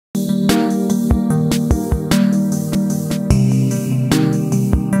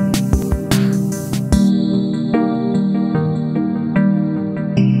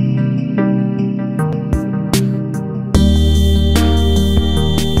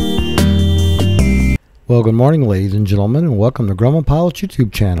Well, good morning, ladies and gentlemen, and welcome to Grumman Pilot's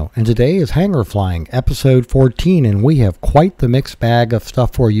YouTube channel. And today is Hangar Flying, episode 14, and we have quite the mixed bag of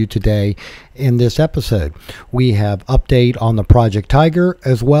stuff for you today in this episode. We have update on the Project Tiger,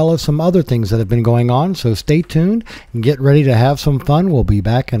 as well as some other things that have been going on, so stay tuned and get ready to have some fun. We'll be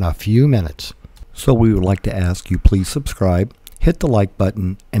back in a few minutes. So we would like to ask you please subscribe, hit the like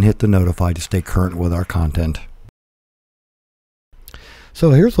button, and hit the notify to stay current with our content.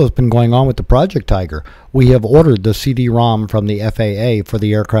 So here's what's been going on with the Project Tiger. We have ordered the CD-ROM from the FAA for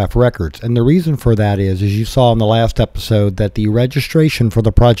the aircraft records, and the reason for that is, as you saw in the last episode, that the registration for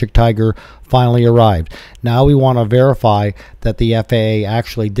the Project Tiger finally arrived. Now we want to verify that the FAA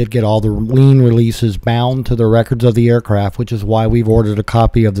actually did get all the lien releases bound to the records of the aircraft, which is why we've ordered a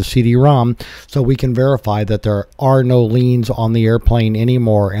copy of the CD-ROM, so we can verify that there are no liens on the airplane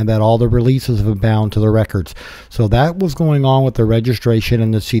anymore and that all the releases have been bound to the records. So that was going on with the registration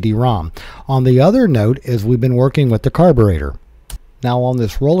and the CD-ROM. On the other note is we've been working with the carburetor. Now on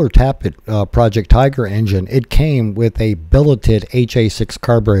this roller tappet Project Tiger engine, it came with a billeted HA6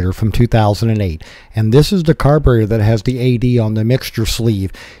 carburetor from 2008. And this is the carburetor that has the AD on the mixture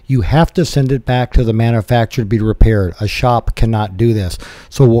sleeve. You have to send it back to the manufacturer to be repaired. A shop cannot do this.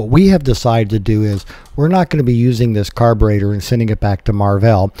 So what we have decided to do is we're not going to be using this carburetor and sending it back to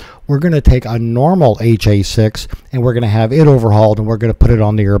Marvell. We're going to take a normal HA6 and we're going to have it overhauled, and we're going to put it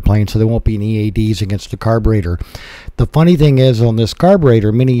on the airplane so there won't be any ADs against the carburetor. The funny thing is, on this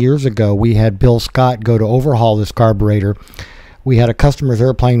carburetor, many years ago, we had Bill Scott go to overhaul this carburetor. We had a customer's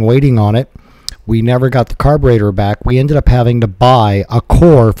airplane waiting on it. We never got the carburetor back. We ended up having to buy a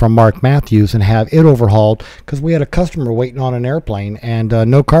core from Mark Matthews and have it overhauled because we had a customer waiting on an airplane and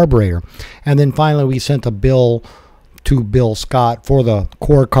no carburetor. And then finally we sent a bill to Bill Scott for the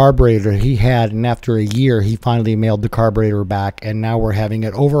core carburetor he had, and after a year he finally mailed the carburetor back, and now we're having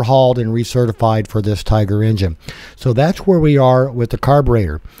it overhauled and recertified for this Tiger engine. So that's where we are with the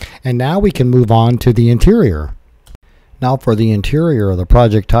carburetor. And now we can move on to the interior. Now for the interior of the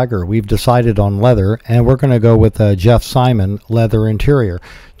Project Tiger, we've decided on leather, and we're going to go with Jeff Simon leather interior.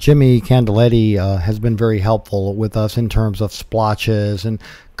 Jimmy Candeletti has been very helpful with us in terms of splotches and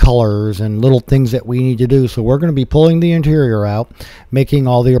colors and little things that we need to do. So we're going to be pulling the interior out, making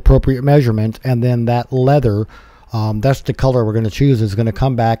all the appropriate measurements, and then that leather, that's the color we're going to choose, is going to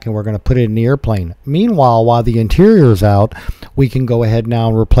come back and we're going to put it in the airplane. Meanwhile, while the interior is out, we can go ahead now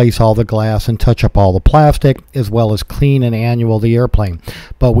and replace all the glass and touch up all the plastic, as well as clean and annual the airplane.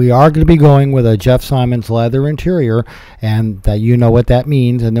 But we are going to be going with a Jeff Simon's leather interior, and that you know what that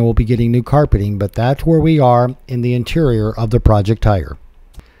means, and then we'll be getting new carpeting. But that's where we are in the interior of the Project Tiger.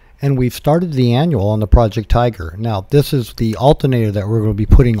 And we've started the annual on the Project Tiger. Now this is the alternator that we're going to be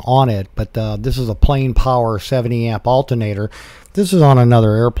putting on it, but this is a plain power 70 amp alternator. This is on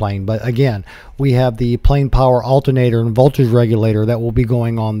another airplane, but again, we have the plain power alternator and voltage regulator that will be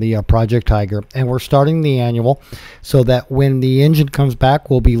going on the Project Tiger. And we're starting the annual so that when the engine comes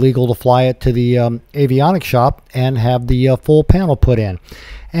back, we'll be legal to fly it to the avionics shop and have the full panel put in.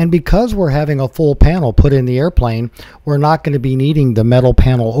 And because we're having a full panel put in the airplane, we're not going to be needing the metal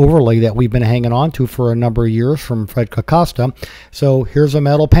panel overlay that we've been hanging on to for a number of years from Fred Costa. So here's a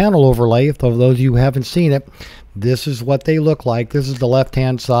metal panel overlay. For those of you who haven't seen it, this is what they look like. This is the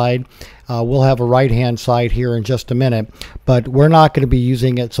left-hand side. We'll have a right-hand side here in just a minute, but we're not going to be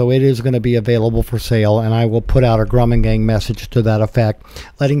using it, so it is going to be available for sale, and I will put out a Grumman Gang message to that effect,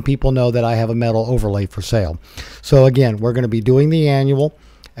 letting people know that I have a metal overlay for sale. So again, we're going to be doing the annual,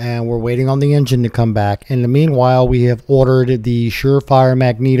 and we're waiting on the engine to come back. In the meanwhile, we have ordered the Surefire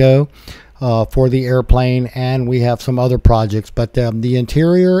magneto for the airplane, and we have some other projects, but the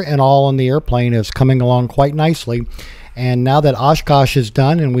interior and all on the airplane is coming along quite nicely. And now that Oshkosh is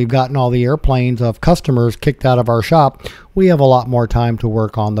done and we've gotten all the airplanes of customers kicked out of our shop, we have a lot more time to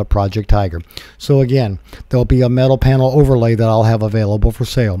work on the Project Tiger. So again, there'll be a metal panel overlay that I'll have available for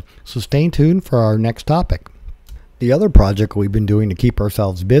sale. So stay tuned for our next topic. The other project we've been doing to keep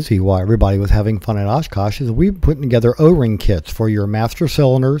ourselves busy while everybody was having fun at Oshkosh is we've put together O-ring kits for your master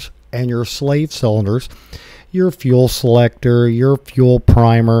cylinders and your slave cylinders, your fuel selector, your fuel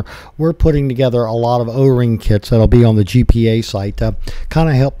primer. We're putting together a lot of O-ring kits that'll be on the GPA site to kind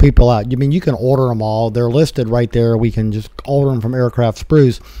of help people out. I mean, you can order them all. They're listed right there. We can just order them from Aircraft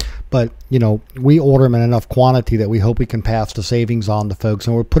Spruce. But, you know, we order them in enough quantity that we hope we can pass the savings on to folks.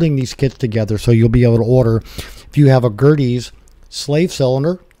 And we're putting these kits together so you'll be able to order. If you have a Gertie's slave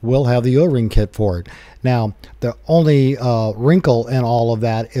cylinder, we'll have the O-ring kit for it. Now, the only wrinkle in all of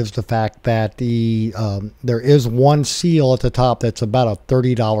that is the fact that there is one seal at the top that's about a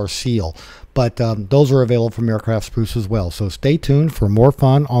 $30 seal. But those are available from Aircraft Spruce as well. So stay tuned for more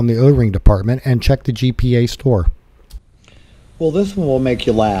fun on the O-ring department, and check the GPA store. Well, this one will make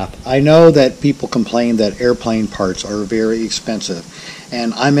you laugh. I know that people complain that airplane parts are very expensive,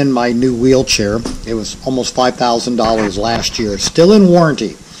 and I'm in my new wheelchair. It was almost $5,000 last year. It's still in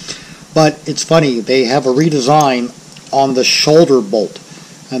warranty, but it's funny. They have a redesign on the shoulder bolt,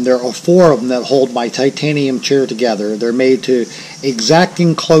 and there are 4 of them that hold my titanium chair together. They're made to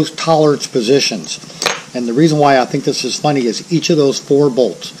exacting close tolerance positions, and the reason why I think this is funny is each of those 4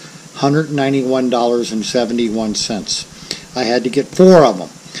 bolts, $191.71. I had to get 4 of them.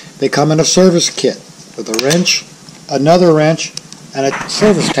 They come in a service kit with a wrench, another wrench, and a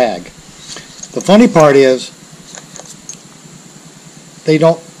service tag. The funny part is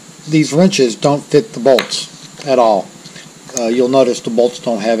these wrenches don't fit the bolts at all. You'll notice the bolts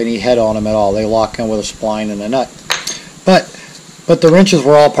don't have any head on them at all. They lock in with a spline and a nut. But the wrenches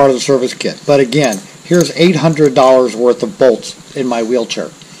were all part of the service kit. But again, here's $800 worth of bolts in my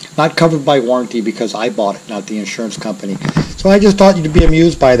wheelchair. Not covered by warranty because I bought it, not the insurance company. So I just thought you'd be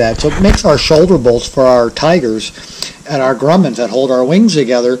amused by that. So it makes our shoulder bolts for our Tigers and our Grummans that hold our wings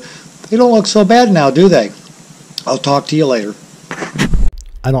together, they don't look so bad now, do they? I'll talk to you later.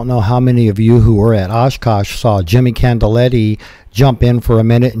 I don't know how many of you who were at Oshkosh saw Jimmy Candeletti jump in for a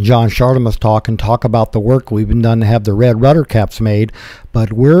minute and John Charlema's talk about the work we've been done to have the red rudder caps made,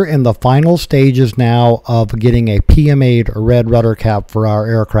 but we're in the final stages now of getting a PMA'd red rudder cap for our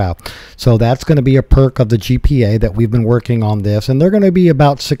aircraft. So that's going to be a perk of the GPA that we've been working on this, and they're going to be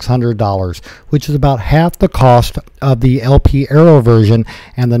about $600, which is about half the cost of the LP Aero version.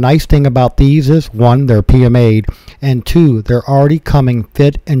 And the nice thing about these is, 1, they're PMA'd, and 2, they're already coming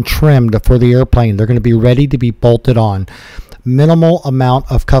fit and trimmed for the airplane. They're going to be ready to be bolted on. Minimal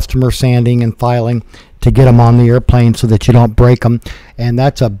amount of customer sanding and filing to get them on the airplane so that you don't break them, and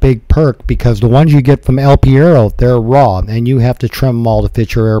that's a big perk because the ones you get from LP Aero, they're raw and you have to trim them all to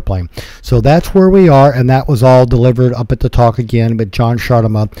fit your airplane. So that's where we are, and that was all delivered up at the talk again. But John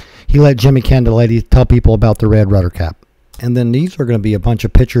Charlema, he let Jimmy Candeletti tell people about the red rudder cap. And then these are going to be a bunch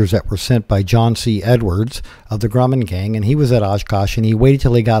of pictures that were sent by John C. Edwards of the Grumman gang, and he was at Oshkosh, and he waited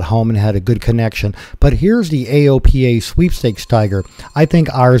till he got home and had a good connection. But here's the AOPA sweepstakes Tiger. I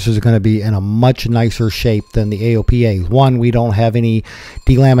think ours is going to be in a much nicer shape than the AOPA. 1, we don't have any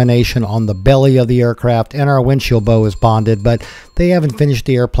delamination on the belly of the aircraft, and our windshield bow is bonded, but they haven't finished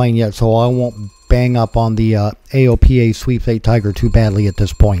the airplane yet, so I won't bang up on the AOPA sweepstakes Tiger too badly at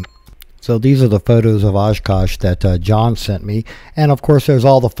this point. So these are the photos of Oshkosh that John sent me. And of course, there's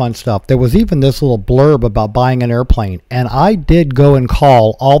all the fun stuff. There was even this little blurb about buying an airplane. And I did go and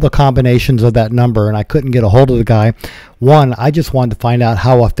call all the combinations of that number, and I couldn't get a hold of the guy. 1, I just wanted to find out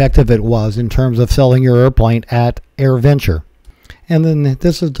how effective it was in terms of selling your airplane at AirVenture. And then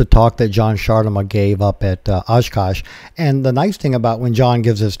this is the talk that John Charlema gave up at Oshkosh. And the nice thing about when John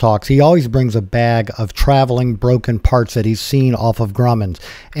gives his talks, he always brings a bag of traveling broken parts that he's seen off of Grumman's.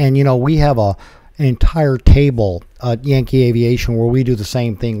 And, you know, we have an entire table at Yankee Aviation where we do the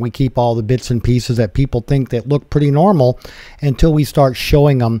same thing. We keep all the bits and pieces that people think that look pretty normal until we start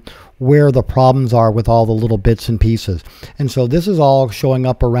showing them where the problems are with all the little bits and pieces. And so this is all showing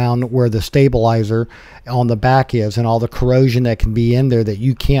up around where the stabilizer on the back is, and all the corrosion that can be in there that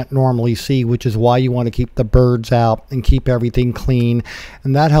you can't normally see, which is why you want to keep the birds out and keep everything clean,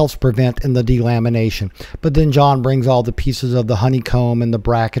 and that helps prevent in the delamination. But then John brings all the pieces of the honeycomb and the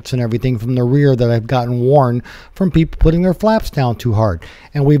brackets and everything from the rear that have gotten worn from people putting their flaps down too hard.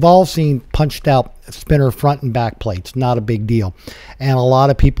 And we've all seen punched out spinner front and back plates, not a big deal. And a lot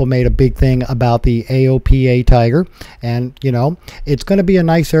of people made a big thing about the AOPA Tiger, and you know, it's going to be a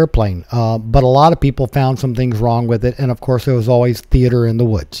nice airplane, but a lot of people found some things wrong with it, and of course there was always theater in the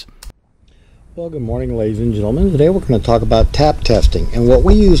woods. Well, good morning, ladies and gentlemen. Today we're going to talk about tap testing, and what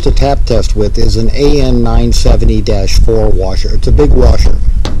we use to tap test with is an AN970-4 washer. It's a big washer.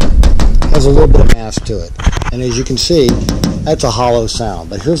 It has a little bit of mass to it, and as you can see, that's a hollow sound.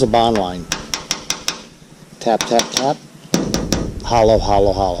 But here's a bond line. Tap, tap, tap. Hollow,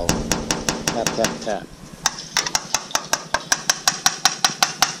 hollow, hollow. Tap, tap, tap.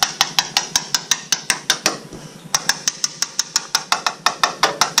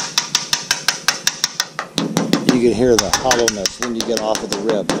 You can hear the hollowness when you get off of the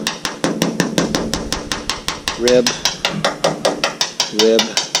rib. Rib, rib,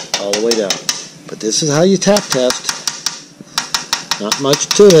 all the way down. But this is how you tap test. Not much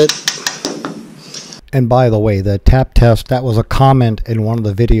to it. And by the way, the tap test, that was a comment in one of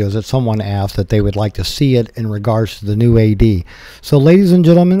the videos that someone asked that they would like to see it in regards to the new AD. So ladies and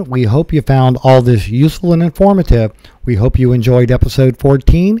gentlemen, we hope you found all this useful and informative. We hope you enjoyed episode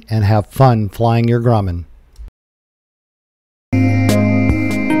 14 and have fun flying your Grumman.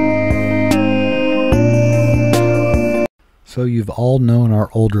 So you've all known our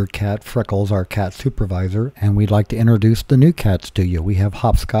older cat, Freckles, our cat supervisor, and we'd like to introduce the new cats to you. We have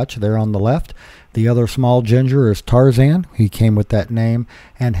Hopscotch there on the left. The other small ginger is Tarzan. He came with that name,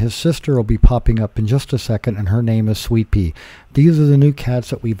 and his sister will be popping up in just a second, and her name is Sweet Pea. These are the new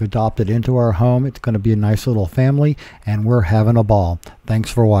cats that we've adopted into our home. It's going to be a nice little family, and we're having a ball.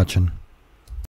 Thanks for watching.